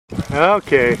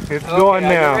Okay, it's going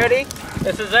now. Are you ready?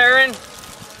 This is Aaron.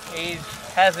 He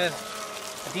has his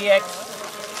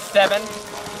DX7.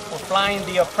 We're flying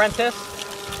the Apprentice.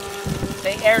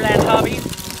 Say airland hobbies.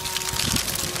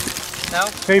 No?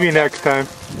 Maybe next time.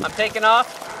 I'm taking off.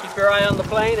 Keep your eye on the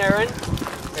plane, Aaron.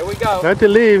 Here we go. Not to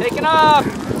leave. Taking off.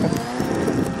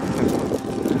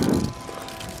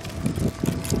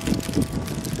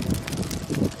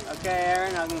 Okay,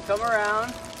 Aaron, I'm gonna come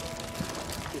around.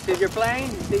 You see your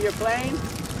plane? You see your plane?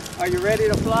 Are you ready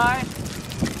to fly?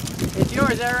 It's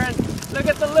yours, Aaron. Look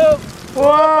at the loop.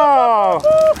 Whoa!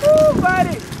 Woo-hoo,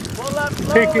 buddy. Pull up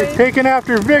slowly. Taking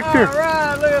after Victor. All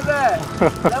right, look at that.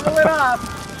 Level it off.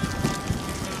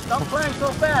 Don't climb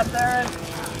so fast, Aaron.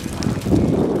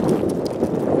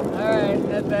 All right,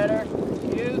 that's better.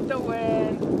 Use the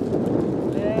wind.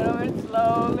 Little bit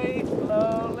slowly,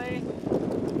 slowly.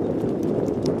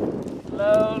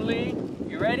 Slowly.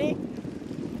 You ready?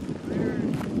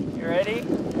 You ready?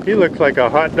 He looks like a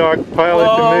hot dog pilot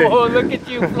to me. Oh, look at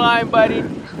you flying, buddy.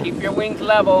 Keep your wings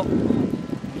level.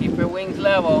 Keep your wings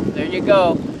level. There you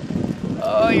go.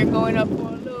 Oh, you're going up for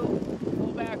a loop.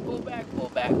 Pull back, pull back, pull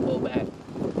back, pull back.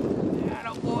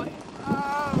 Atta boy.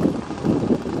 Oh.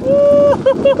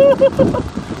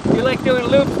 You like doing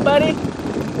loops, buddy?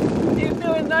 He's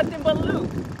doing nothing but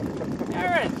loops.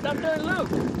 Aaron, stop doing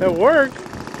loops. That worked.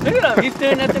 Look at him. He's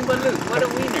doing nothing but loops. What a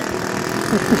wiener.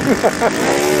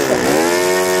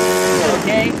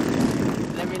 Okay.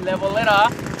 Let me level it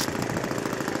off.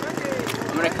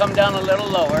 I'm going to come down a little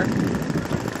lower.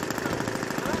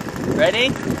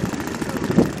 Ready?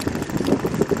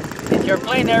 It's your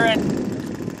plane, Aaron.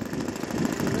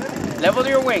 Level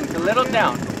your wings a little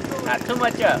down. Not too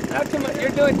much up. Not too much.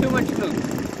 You're doing too much loops.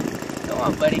 Come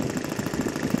on, buddy.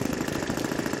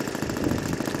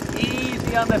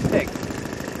 Easy on the stick.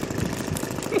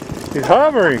 He's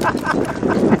hovering.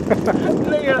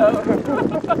 Look at him.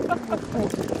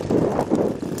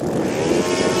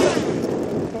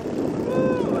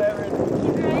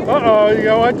 Uh-oh, you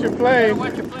gotta watch your plane.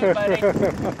 Watch your plane, buddy.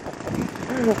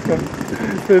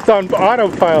 It's on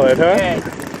autopilot, huh? Okay.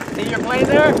 See your plane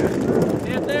there?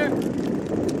 See it there?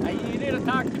 You need to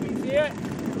talk to me. See it?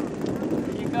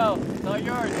 There you go. It's all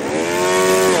yours.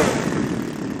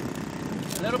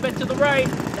 A little bit to the right.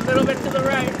 A little bit to the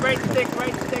right. Right stick,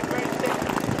 right stick, right stick.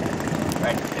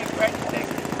 Right stick, right stick.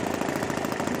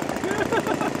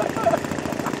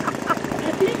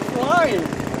 He's flying.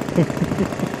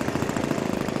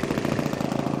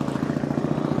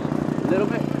 A little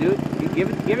bit, dude. You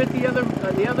give it the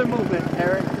other movement,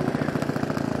 Eric.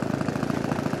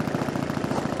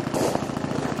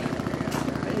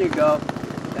 There you go.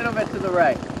 A little bit to the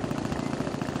right.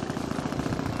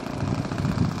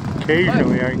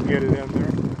 Occasionally I can get it in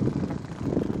there.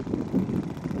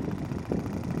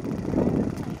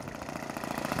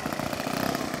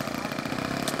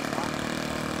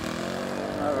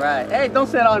 Alright. Hey, don't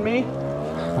sit on me.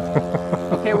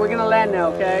 Okay, we're gonna land now,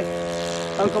 okay?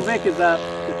 Uncle Vic is up.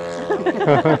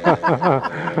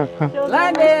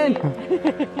 Landing!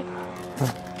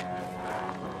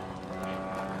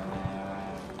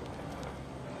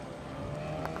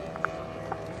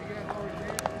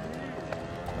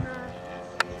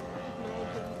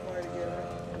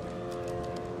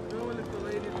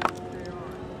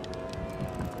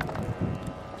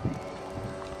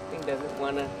 Doesn't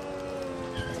want to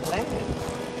land.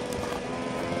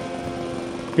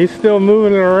 He's still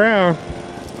moving it around.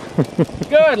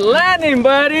 Good landing,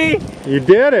 buddy. You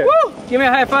did it. Woo! Give me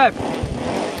a high five.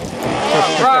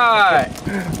 All right.